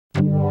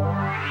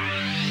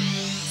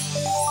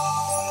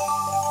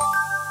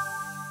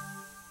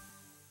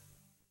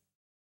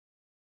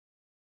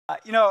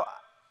You know,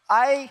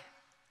 I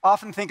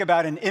often think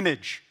about an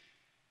image,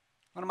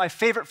 one of my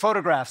favorite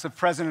photographs of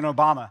President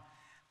Obama,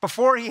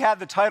 before he had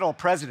the title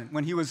president,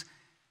 when he was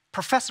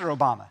Professor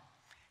Obama,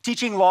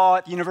 teaching law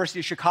at the University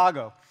of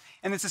Chicago.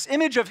 And it's this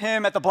image of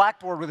him at the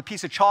blackboard with a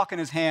piece of chalk in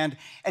his hand,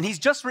 and he's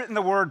just written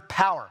the word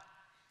power.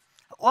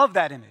 I love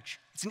that image.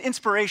 It's an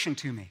inspiration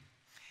to me.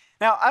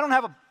 Now, I don't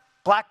have a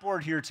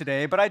blackboard here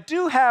today, but I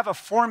do have a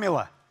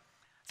formula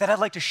that I'd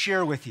like to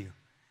share with you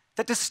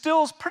that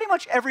distills pretty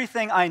much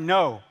everything I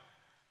know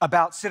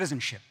about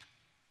citizenship.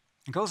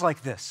 It goes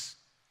like this.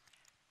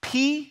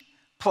 P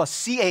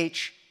plus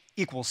CH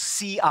equals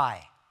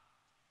CI.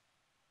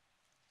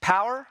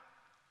 Power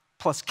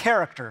plus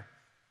character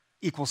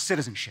equals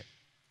citizenship.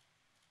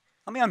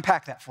 Let me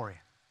unpack that for you.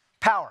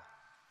 Power.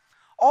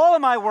 All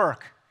of my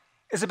work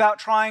is about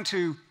trying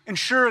to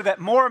ensure that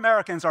more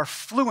Americans are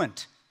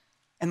fluent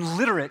and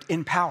literate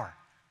in power,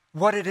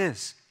 what it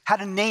is, how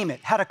to name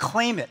it, how to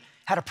claim it,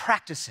 how to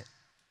practice it,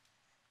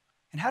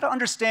 and how to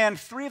understand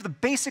three of the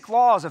basic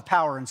laws of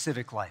power in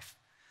civic life.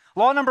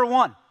 Law number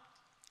one,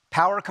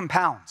 power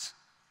compounds.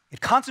 It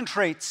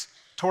concentrates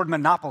toward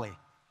monopoly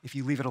if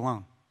you leave it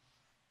alone.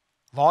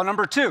 Law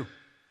number two,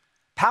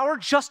 power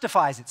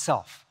justifies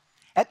itself.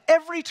 At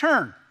every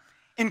turn,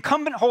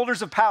 incumbent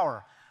holders of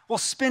power will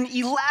spin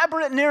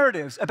elaborate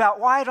narratives about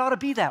why it ought to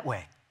be that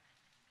way.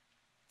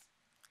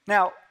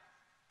 Now,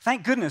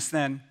 thank goodness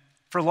then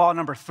for law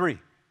number three,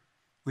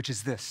 which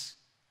is this: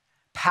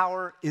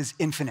 power is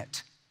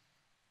infinite.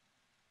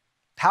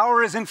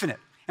 Power is infinite.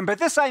 And by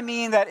this I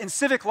mean that in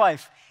civic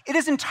life, it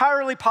is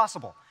entirely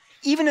possible,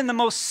 even in the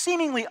most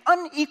seemingly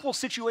unequal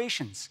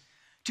situations,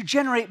 to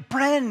generate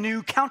brand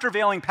new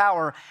countervailing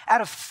power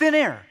out of thin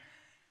air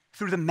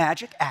through the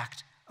magic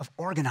act of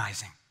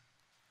organizing,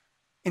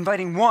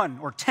 inviting 1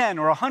 or 10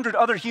 or 100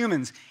 other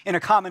humans in a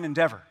common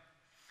endeavor.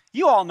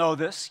 You all know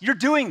this. You're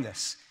doing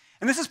this.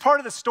 And this is part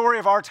of the story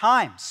of our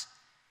times.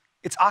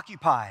 It's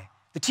Occupy,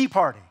 the Tea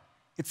Party.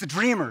 It's the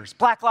Dreamers,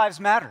 Black Lives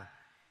Matter.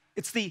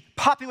 It's the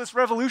populist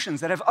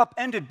revolutions that have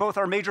upended both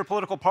our major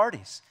political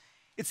parties.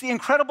 It's the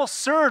incredible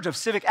surge of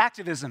civic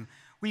activism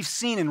we've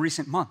seen in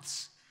recent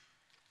months.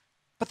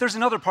 But there's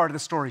another part of the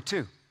story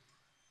too,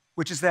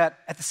 which is that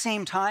at the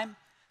same time,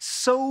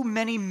 so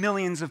many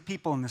millions of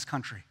people in this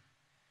country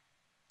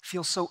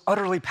feel so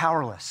utterly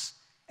powerless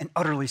and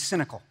utterly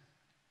cynical.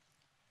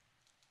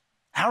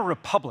 Our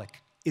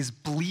republic is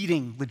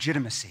bleeding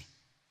legitimacy.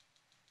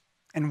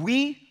 And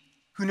we,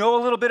 who know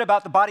a little bit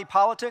about the body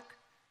politic,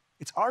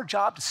 it's our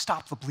job to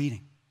stop the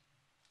bleeding.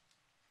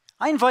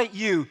 I invite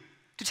you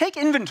to take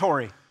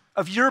inventory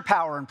of your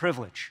power and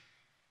privilege,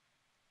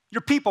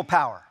 your people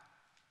power,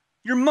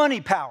 your money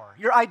power,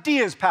 your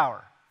ideas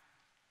power,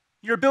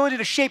 your ability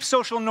to shape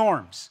social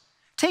norms.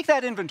 Take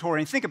that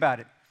inventory and think about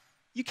it.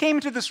 You came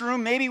into this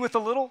room maybe with a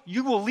little,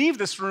 you will leave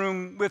this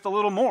room with a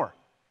little more.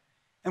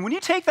 And when you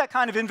take that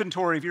kind of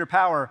inventory of your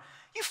power,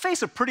 you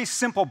face a pretty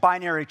simple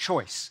binary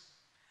choice.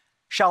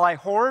 Shall I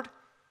hoard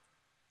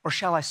or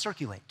shall I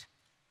circulate?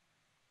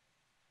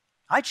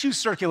 I choose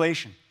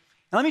circulation.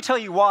 And let me tell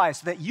you why,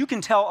 so that you can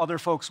tell other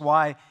folks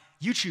why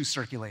you choose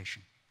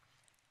circulation.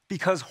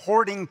 Because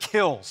hoarding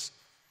kills.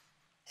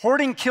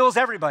 Hoarding kills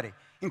everybody,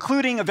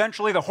 including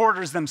eventually the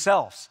hoarders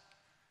themselves.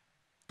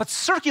 But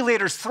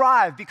circulators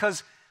thrive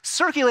because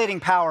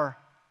circulating power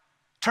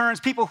turns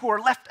people who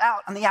are left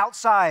out on the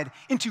outside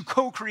into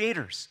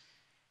co-creators.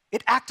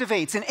 It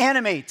activates and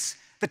animates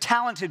the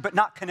talented but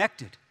not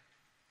connected.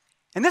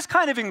 And this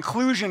kind of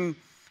inclusion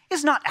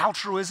is not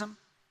altruism.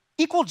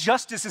 Equal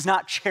justice is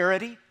not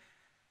charity.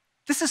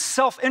 This is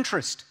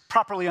self-interest,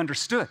 properly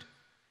understood.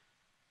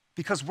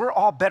 Because we're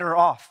all better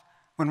off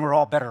when we're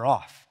all better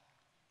off.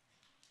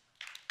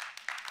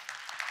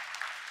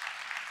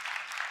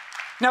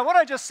 Now, what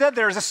I just said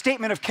there is a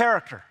statement of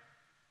character.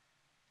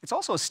 It's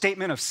also a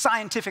statement of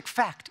scientific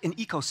fact in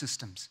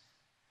ecosystems.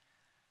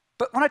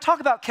 But when I talk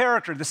about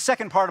character, the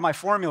second part of my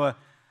formula,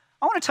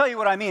 I want to tell you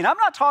what I mean. I'm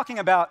not talking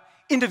about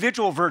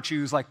individual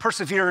virtues like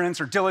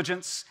perseverance or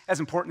diligence, as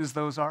important as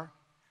those are.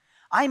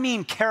 I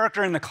mean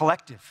character in the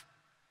collective.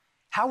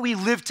 How we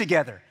live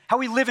together, how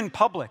we live in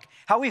public,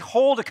 how we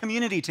hold a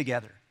community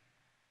together.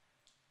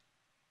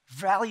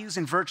 Values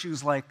and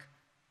virtues like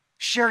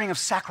sharing of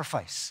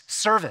sacrifice,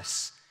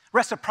 service,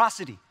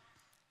 reciprocity,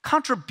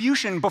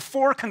 contribution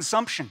before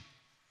consumption,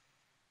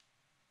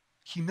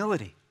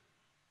 humility,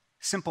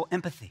 simple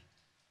empathy.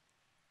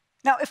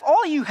 Now, if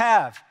all you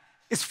have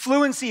is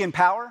fluency in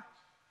power,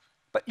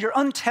 but you're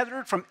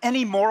untethered from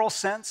any moral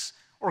sense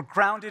or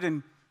grounded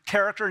in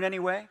character in any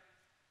way,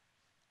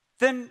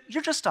 then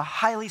you're just a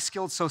highly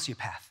skilled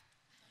sociopath.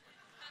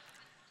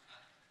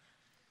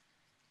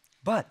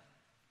 But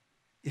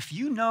if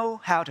you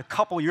know how to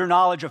couple your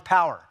knowledge of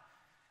power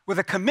with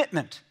a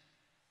commitment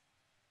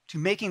to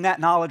making that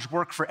knowledge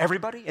work for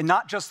everybody and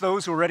not just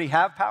those who already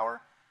have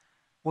power,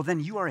 well, then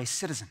you are a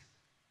citizen.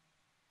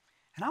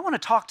 And I want to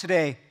talk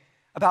today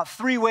about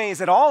 3 ways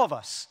that all of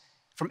us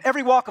from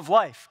every walk of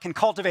life can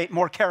cultivate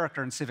more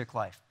character in civic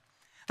life.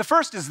 The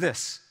first is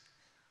this: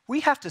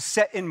 we have to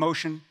set in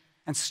motion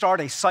and start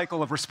a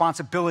cycle of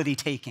responsibility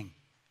taking.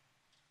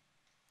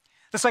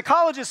 The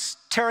psychologist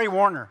Terry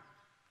Warner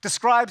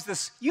describes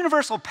this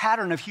universal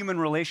pattern of human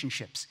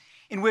relationships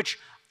in which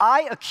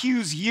I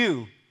accuse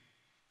you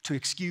to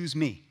excuse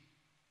me.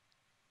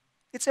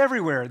 It's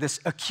everywhere, this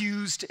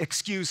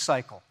accuse-to-excuse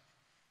cycle.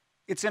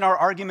 It's in our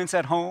arguments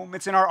at home.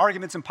 It's in our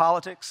arguments in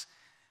politics.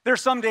 There are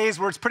some days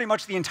where it's pretty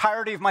much the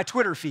entirety of my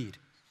Twitter feed.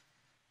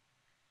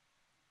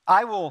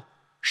 I will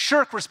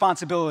shirk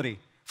responsibility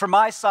for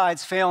my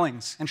side's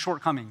failings and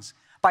shortcomings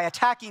by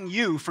attacking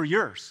you for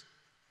yours.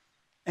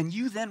 And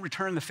you then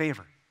return the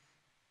favor.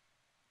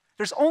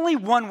 There's only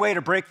one way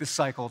to break this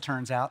cycle, it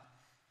turns out,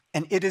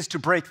 and it is to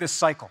break this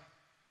cycle.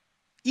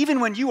 Even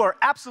when you are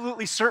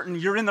absolutely certain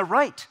you're in the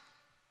right.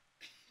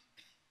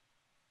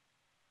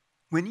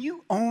 When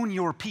you own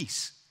your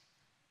peace,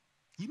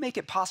 you make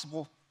it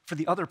possible for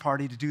the other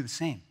party to do the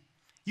same.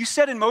 You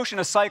set in motion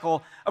a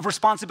cycle of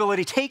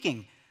responsibility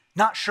taking,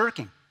 not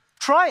shirking.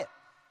 Try it.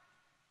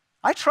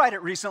 I tried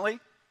it recently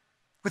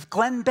with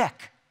Glenn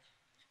Beck,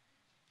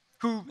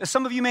 who, as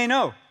some of you may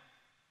know,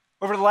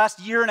 over the last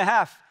year and a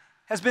half,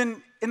 has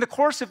been in the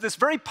course of this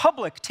very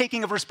public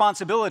taking of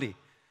responsibility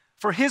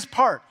for his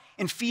part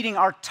in feeding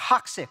our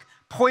toxic,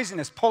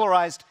 poisonous,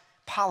 polarized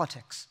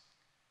politics.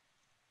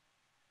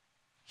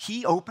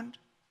 He opened,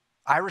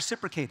 I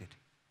reciprocated.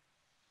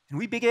 And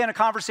we began a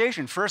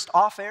conversation, first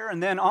off air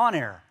and then on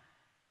air.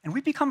 And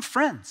we've become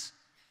friends.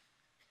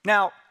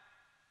 Now,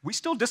 we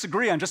still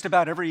disagree on just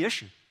about every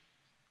issue.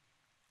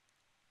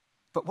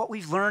 But what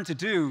we've learned to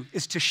do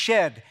is to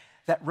shed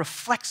that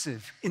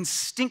reflexive,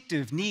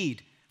 instinctive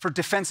need for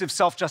defensive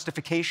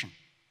self-justification.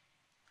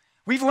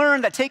 We've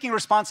learned that taking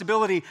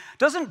responsibility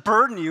doesn't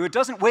burden you, it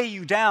doesn't weigh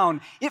you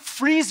down, it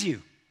frees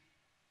you.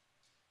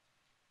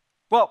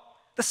 Well,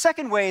 the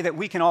second way that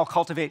we can all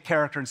cultivate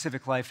character in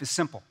civic life is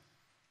simple.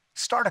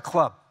 Start a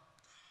club.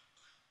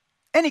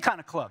 Any kind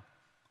of club,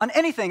 on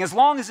anything, as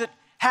long as it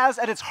has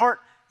at its heart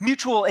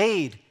mutual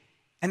aid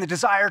and the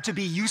desire to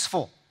be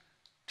useful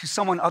to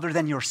someone other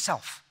than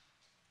yourself.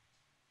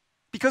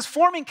 Because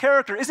forming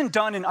character isn't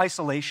done in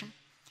isolation.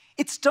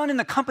 It's done in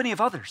the company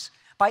of others,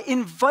 by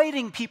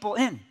inviting people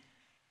in,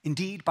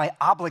 indeed by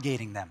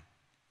obligating them.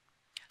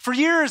 For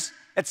years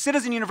at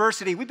Citizen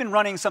University, we've been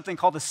running something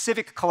called the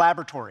Civic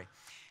Collaboratory.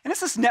 And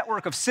it's this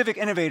network of civic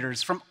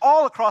innovators from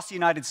all across the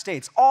United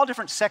States, all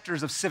different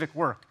sectors of civic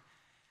work,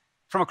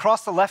 from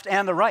across the left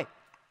and the right.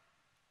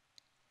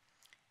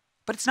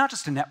 But it's not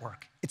just a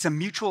network, it's a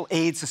mutual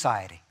aid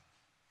society.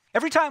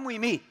 Every time we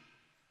meet,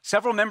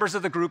 several members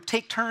of the group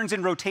take turns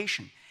in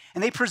rotation,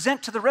 and they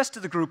present to the rest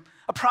of the group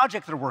a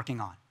project they're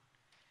working on.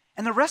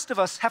 And the rest of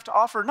us have to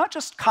offer not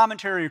just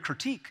commentary or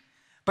critique,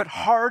 but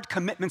hard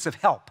commitments of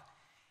help,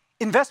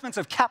 investments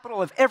of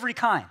capital of every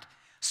kind,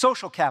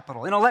 social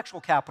capital, intellectual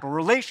capital,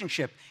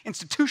 relationship,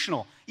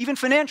 institutional, even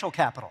financial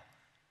capital.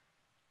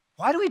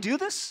 Why do we do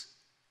this?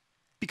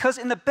 Because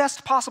in the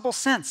best possible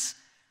sense,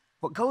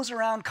 what goes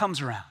around comes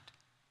around.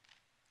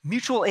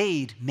 Mutual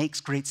aid makes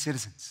great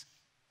citizens.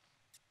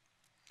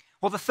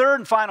 Well, the third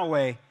and final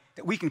way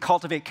that we can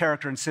cultivate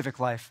character in civic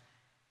life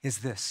is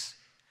this: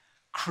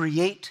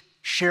 create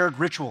shared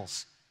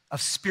rituals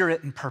of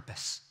spirit and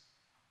purpose.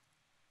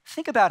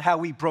 Think about how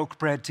we broke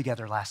bread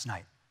together last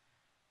night.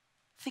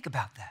 Think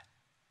about that.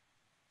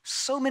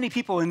 So many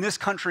people in this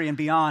country and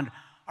beyond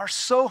are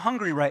so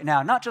hungry right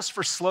now, not just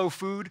for slow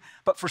food,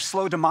 but for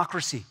slow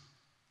democracy.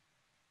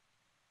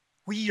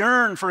 We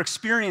yearn for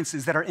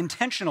experiences that are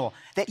intentional,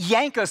 that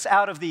yank us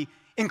out of the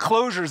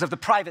enclosures of the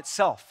private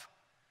self.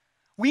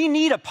 We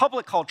need a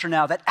public culture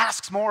now that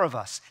asks more of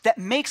us, that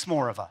makes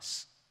more of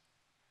us.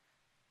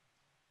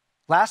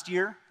 Last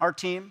year, our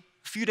team,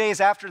 a few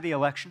days after the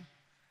election,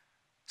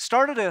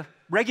 started a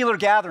regular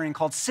gathering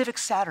called Civic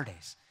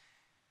Saturdays.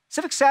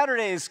 Civic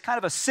Saturday is kind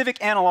of a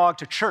civic analog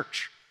to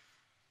church.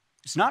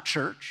 It's not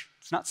church,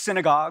 it's not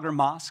synagogue or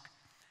mosque,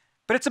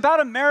 but it's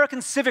about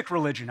American civic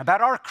religion,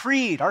 about our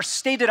creed, our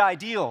stated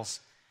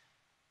ideals.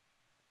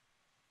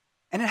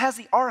 And it has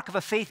the arc of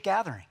a faith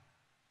gathering.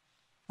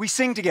 We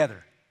sing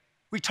together.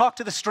 We talk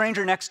to the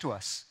stranger next to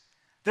us.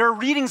 There are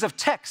readings of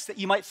texts that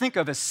you might think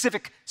of as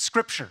civic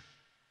scripture.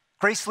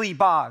 Grace Lee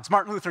Boggs,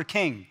 Martin Luther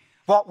King,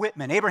 Walt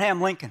Whitman, Abraham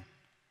Lincoln.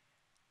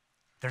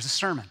 There's a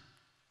sermon.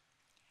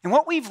 And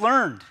what we've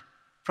learned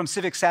from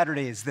Civic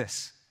Saturday is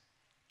this: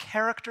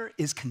 character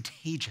is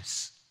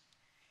contagious.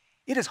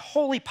 It is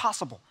wholly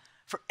possible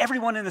for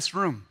everyone in this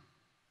room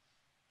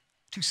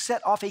to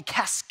set off a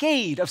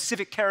cascade of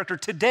civic character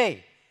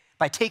today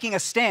by taking a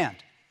stand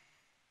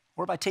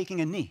or by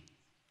taking a knee.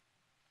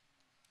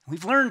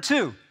 We've learned,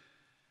 too,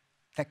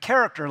 that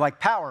character, like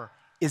power,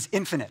 is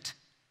infinite.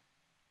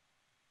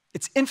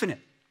 It's infinite.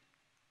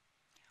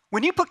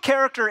 When you put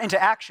character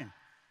into action,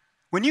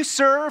 when you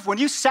serve, when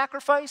you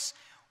sacrifice,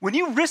 when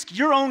you risk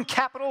your own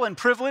capital and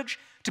privilege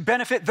to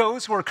benefit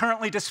those who are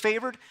currently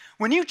disfavored,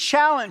 when you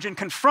challenge and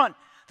confront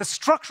the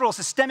structural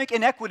systemic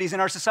inequities in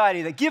our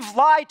society that give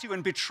lie to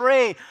and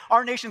betray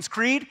our nation's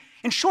creed,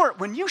 in short,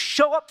 when you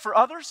show up for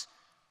others,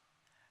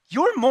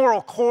 your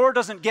moral core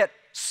doesn't get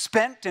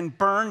spent and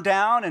burned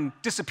down and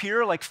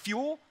disappear like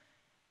fuel.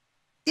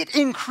 It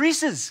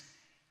increases.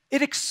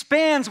 It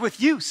expands with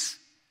use.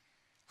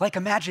 like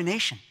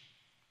imagination.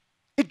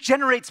 It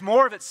generates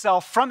more of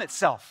itself from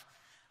itself,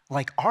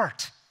 like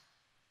art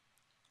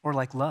or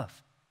like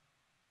love.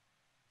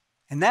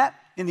 And that,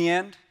 in the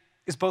end,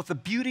 is both the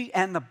beauty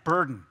and the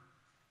burden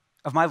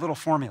of my little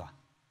formula.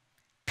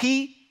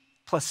 P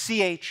plus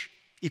CH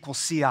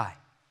equals CI.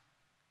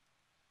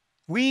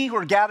 We who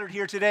are gathered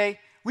here today,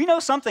 we know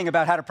something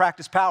about how to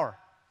practice power.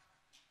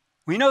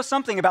 We know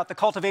something about the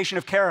cultivation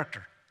of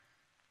character.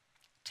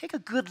 Take a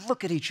good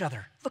look at each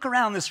other. Look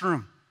around this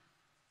room.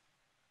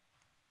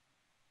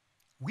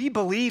 We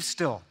believe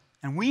still,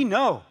 and we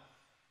know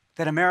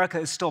that America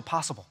is still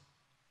possible.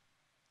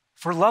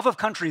 For love of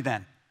country,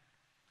 then,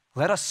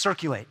 let us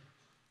circulate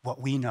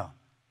what we know.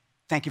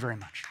 Thank you very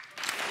much.